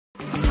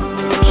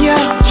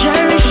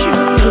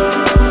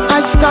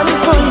man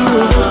for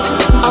you.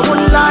 I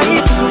would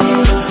lie to you,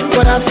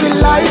 but I feel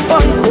like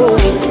for you.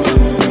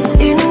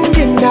 In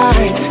the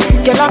night,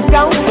 girl, I'm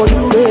down for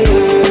you.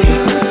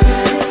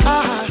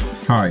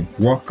 Hi,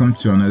 welcome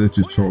to another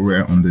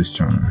tutorial on this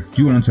channel.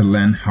 Do you want to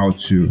learn how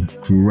to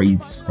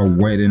create a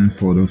wedding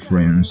photo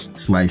frames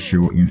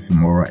slideshow in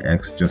Filmora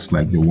X just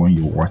like the one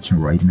you're watching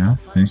right now?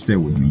 Then stay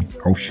with me,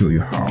 I'll show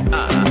you how.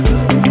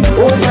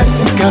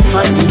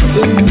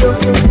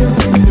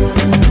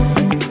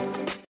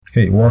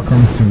 Hey,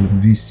 welcome to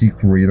VC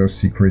Creator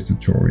Secret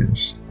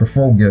Tutorials.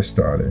 Before we get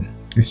started,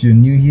 if you're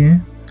new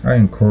here, I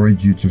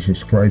encourage you to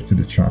subscribe to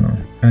the channel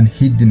and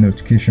hit the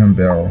notification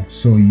bell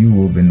so you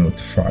will be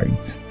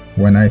notified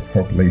when I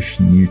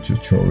publish new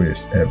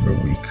tutorials every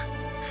week.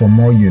 For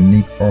more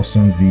unique,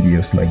 awesome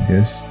videos like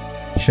this,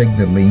 check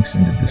the links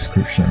in the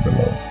description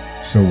below.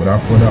 So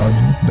without further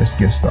ado, let's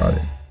get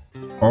started.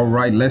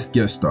 Alright, let's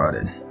get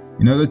started.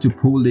 In order to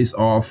pull this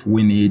off,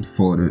 we need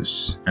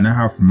photos, and I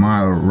have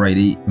mine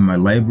already in my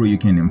library. You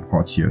can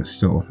import yours.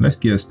 So let's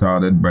get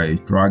started by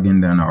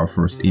dragging down our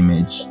first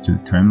image to the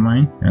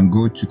timeline and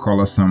go to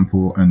color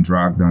sample and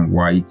drag down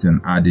white and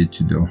add it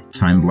to the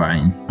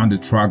timeline on the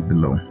track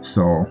below.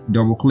 So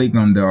double click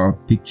on the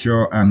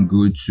picture and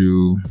go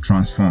to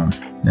transform,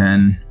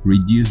 then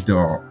reduce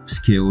the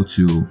scale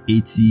to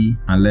 80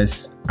 and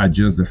let's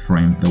adjust the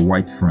frame, the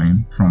white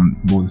frame from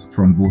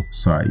both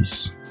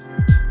sides.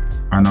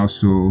 And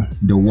also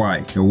the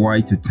Y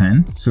to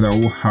 10 so that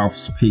we'll have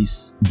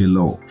space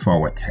below for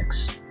our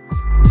text.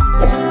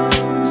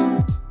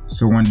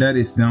 So when that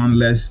is done,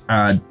 let's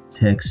add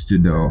text to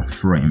the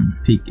frame.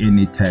 Pick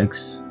any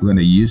text. We're going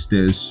to use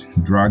this,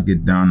 drag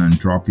it down and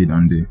drop it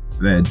on the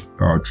third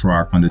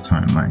track on the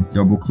timeline.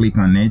 Double click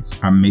on it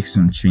and make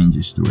some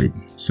changes to it.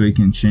 So you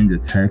can change the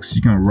text.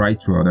 You can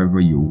write whatever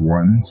you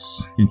want.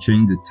 You can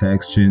change the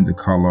text, change the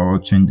color,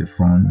 change the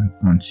font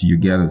until you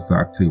get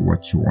exactly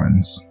what you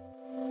want.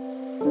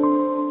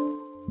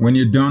 When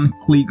you're done,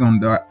 click on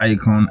the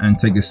icon and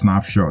take a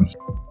snapshot.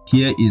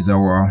 Here is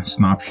our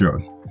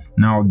snapshot.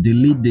 Now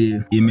delete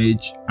the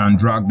image and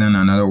drag down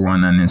another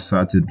one and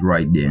insert it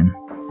right there.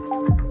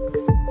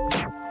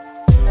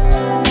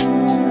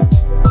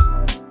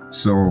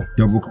 So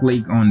double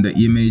click on the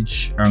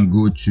image and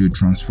go to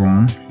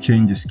transform,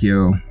 change the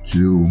scale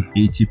to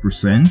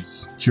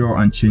 80%, sure,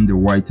 and change the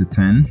white to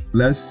 10.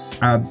 Let's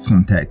add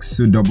some text.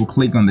 So double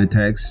click on the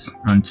text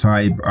and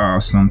type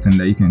something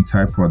that you can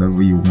type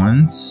whatever you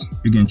want.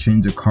 You can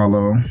change the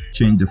color,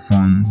 change the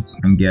font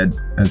and get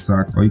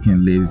exact, or you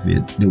can leave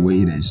it the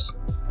way it is.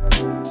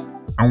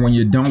 And when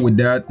you're done with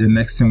that, the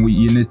next thing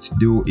you need to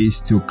do is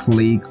to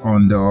click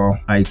on the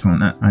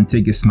icon and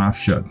take a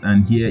snapshot.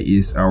 And here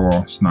is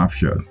our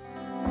snapshot.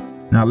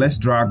 Now let's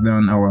drag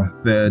down our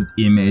third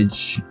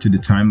image to the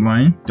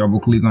timeline. Double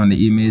click on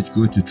the image,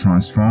 go to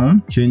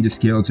transform, change the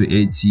scale to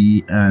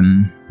 80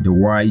 and the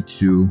Y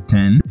to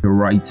 10, the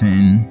right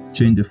 10,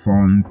 change the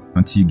font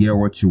until you get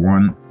what you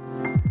want.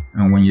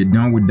 And when you're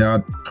done with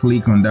that,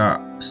 click on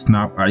that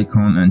snap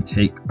icon and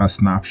take a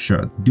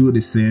snapshot. Do the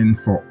same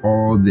for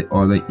all the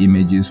other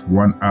images,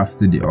 one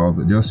after the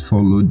other. Just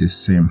follow the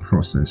same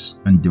process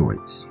and do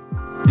it.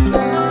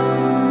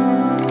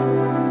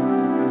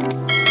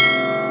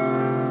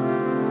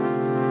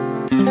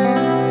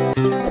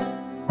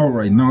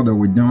 Alright, now that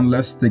we're done,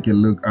 let's take a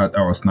look at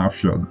our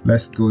snapshot.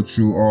 Let's go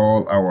through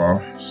all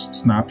our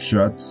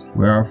snapshots.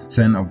 We have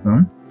 10 of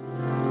them.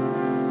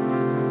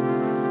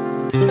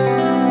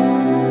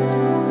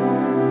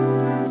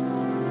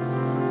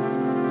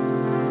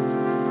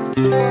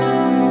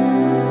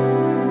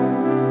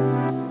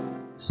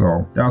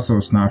 So that's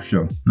our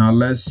snapshot. Now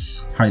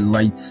let's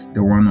highlight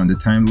the one on the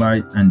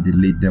timeline and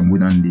delete them. We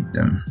don't need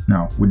them.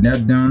 Now with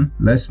that done,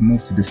 let's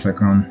move to the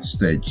second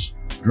stage.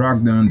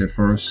 Drag down the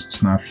first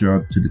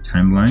snapshot to the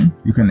timeline.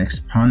 You can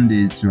expand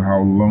it to how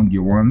long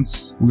you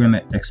want. We're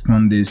gonna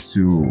expand this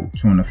to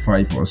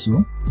 25 or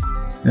so.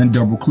 Then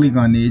double click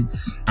on it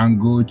and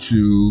go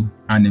to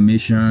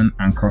animation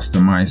and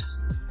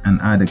customize and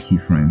add a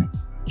keyframe.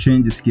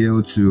 Change the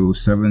scale to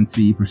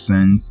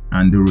 70%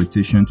 and the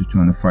rotation to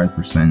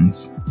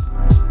 25%.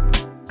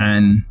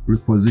 And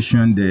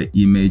reposition the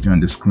image on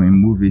the screen.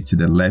 Move it to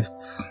the left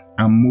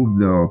and move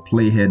the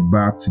playhead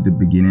back to the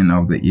beginning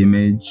of the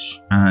image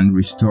and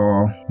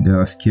restore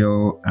the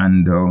scale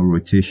and the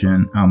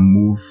rotation and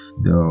move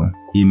the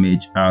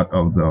image out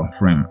of the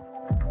frame.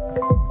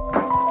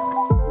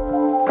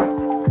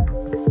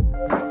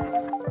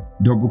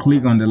 Double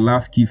click on the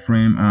last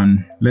keyframe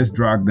and let's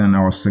drag down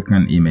our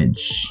second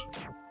image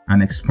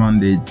and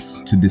expand it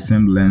to the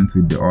same length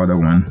with the other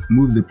one.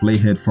 Move the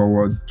playhead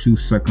forward 2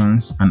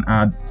 seconds and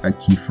add a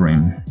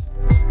keyframe.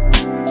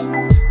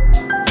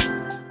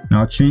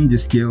 Now change the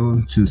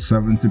scale to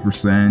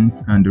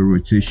 70% and the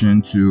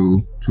rotation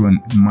to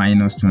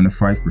minus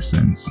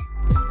 25%.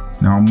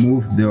 Now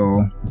move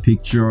the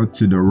picture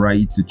to the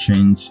right to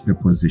change the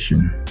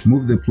position.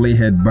 Move the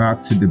playhead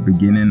back to the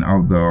beginning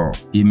of the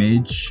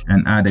image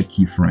and add a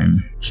keyframe.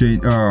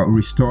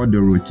 Restore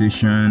the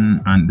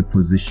rotation and the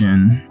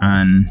position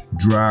and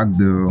drag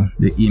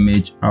the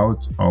image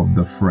out of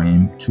the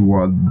frame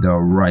toward the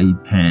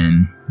right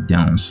hand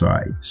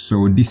downside.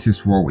 So this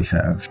is what we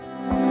have.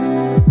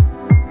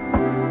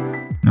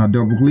 Now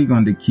double click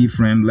on the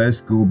keyframe.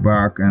 Let's go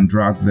back and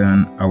drag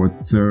then our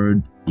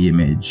third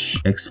image.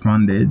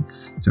 Expand it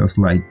just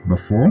like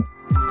before.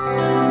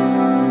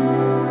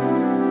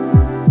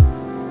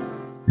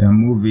 Then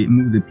move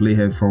the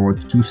playhead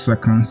forward 2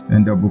 seconds.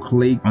 Then double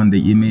click on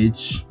the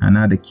image and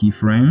add a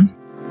keyframe.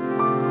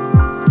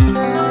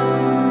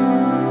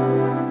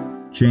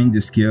 Change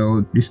the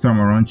scale. This time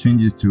around,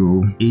 change it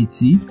to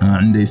 80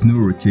 and there's no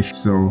rotation.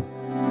 So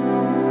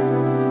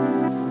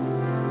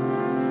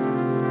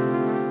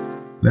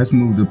let's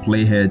move the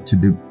playhead to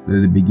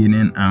the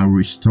beginning and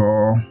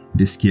restore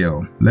the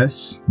scale.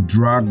 Let's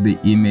drag the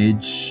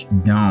image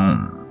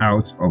down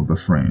out of the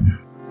frame.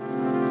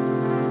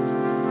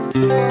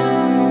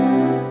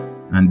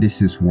 And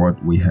this is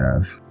what we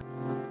have.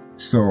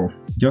 So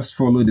just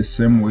follow the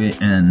same way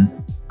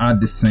and add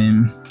the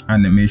same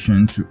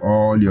animation to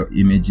all your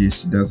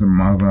images. Doesn't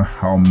matter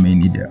how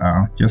many there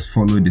are, just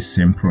follow the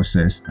same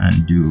process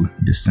and do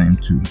the same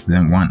to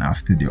them, one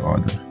after the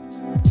other.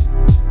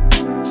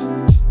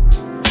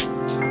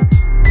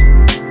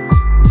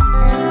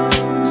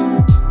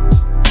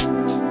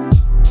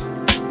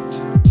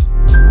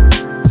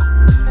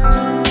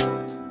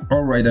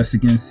 Alright, as you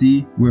can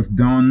see, we've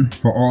done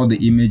for all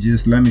the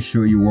images. Let me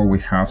show you what we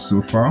have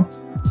so far.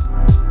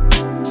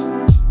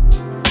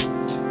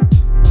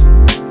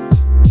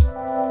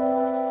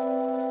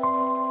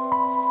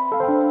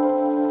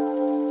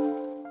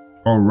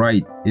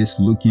 Alright, it's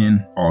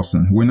looking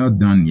awesome. We're not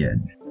done yet.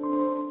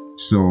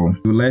 So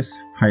let's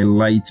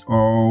highlight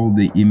all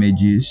the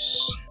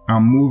images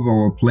and move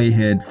our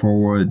playhead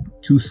forward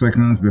 2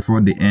 seconds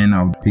before the end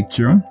of the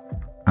picture.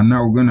 And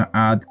now we're going to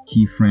add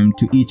keyframe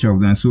to each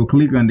of them. So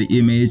click on the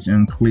image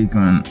and click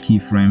on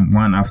keyframe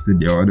one after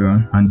the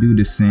other and do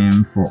the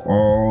same for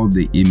all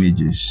the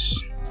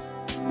images.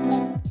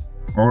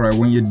 Alright,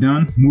 when you're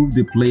done, move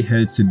the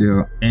playhead to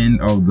the end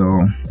of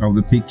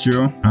the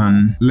picture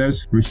and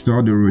let's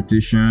restore the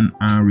rotation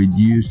and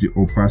reduce the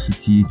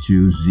opacity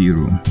to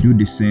 0. Do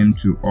the same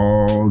to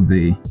all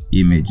the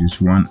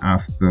images one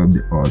after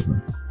the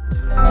other.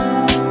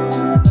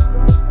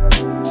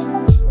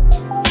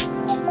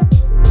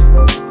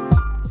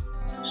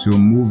 So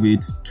move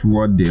it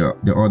toward the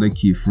other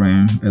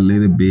keyframe a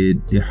little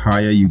bit. The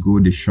higher you go,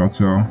 the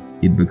shorter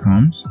it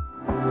becomes.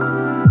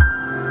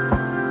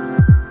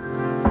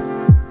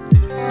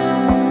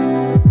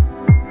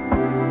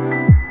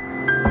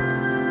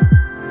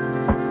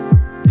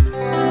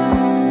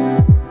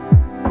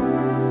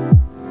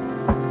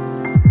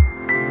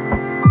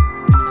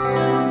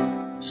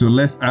 So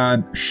let's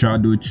add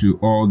shadow to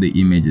all the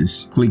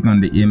images. Click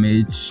on the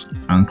image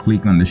and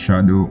click on the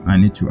shadow. I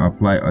need to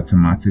apply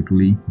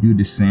automatically. Do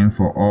the same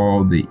for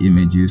all the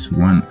images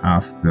one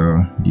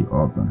after the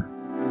other.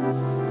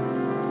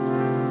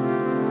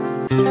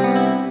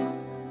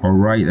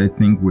 Alright, I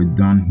think we're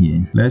done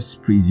here. Let's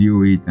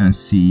preview it and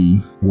see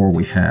what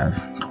we have.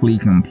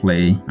 Click and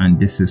play and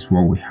this is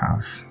what we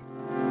have.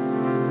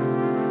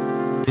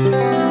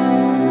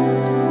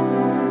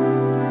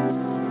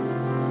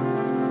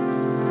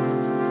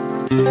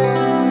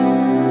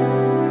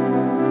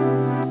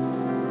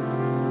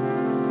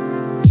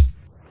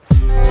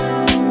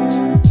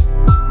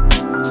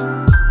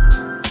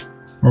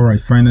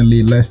 Alright,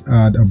 finally let's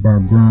add a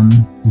background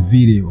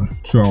video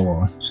to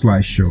our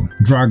slideshow.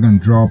 Drag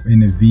and drop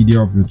in a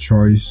video of your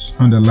choice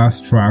on the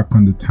last track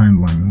on the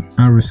timeline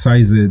and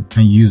resize it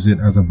and use it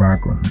as a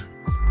background.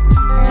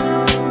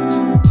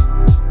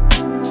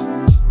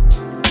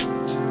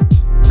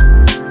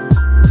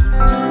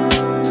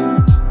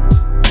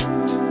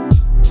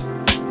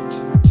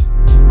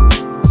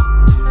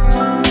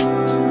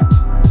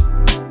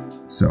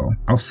 So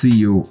I'll see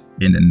you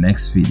in the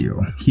next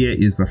video. Here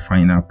is the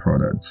final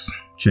products.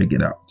 Check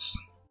it out.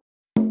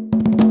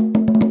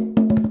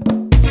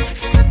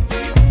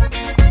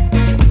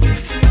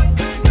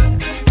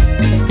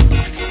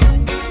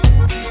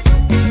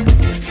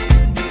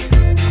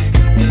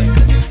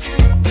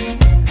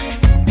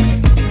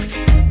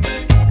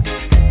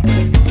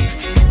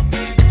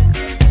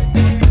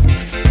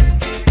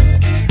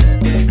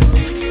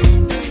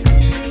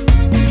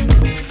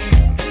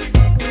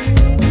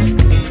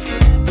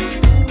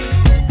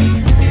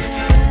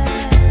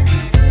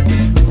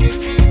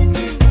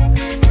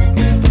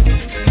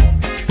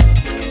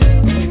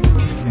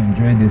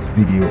 This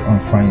video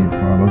and find it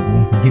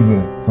valuable, give it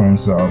a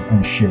thumbs up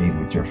and share it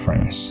with your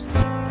friends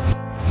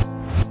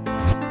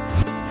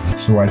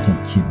so I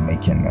can keep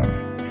making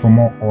them. For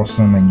more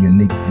awesome and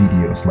unique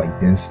videos like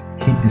this,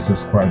 hit the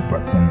subscribe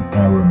button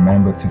and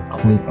remember to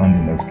click on the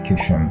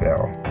notification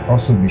bell.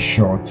 Also be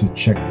sure to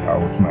check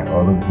out my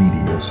other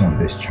videos on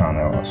this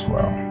channel as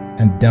well.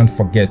 And don't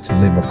forget to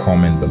leave a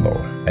comment below.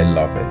 I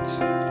love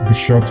it. Be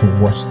sure to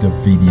watch the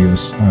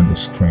videos on the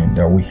screen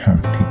that we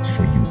handpicked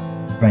for you.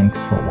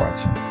 Thanks for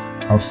watching.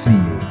 I'll see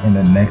you in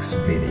the next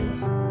video.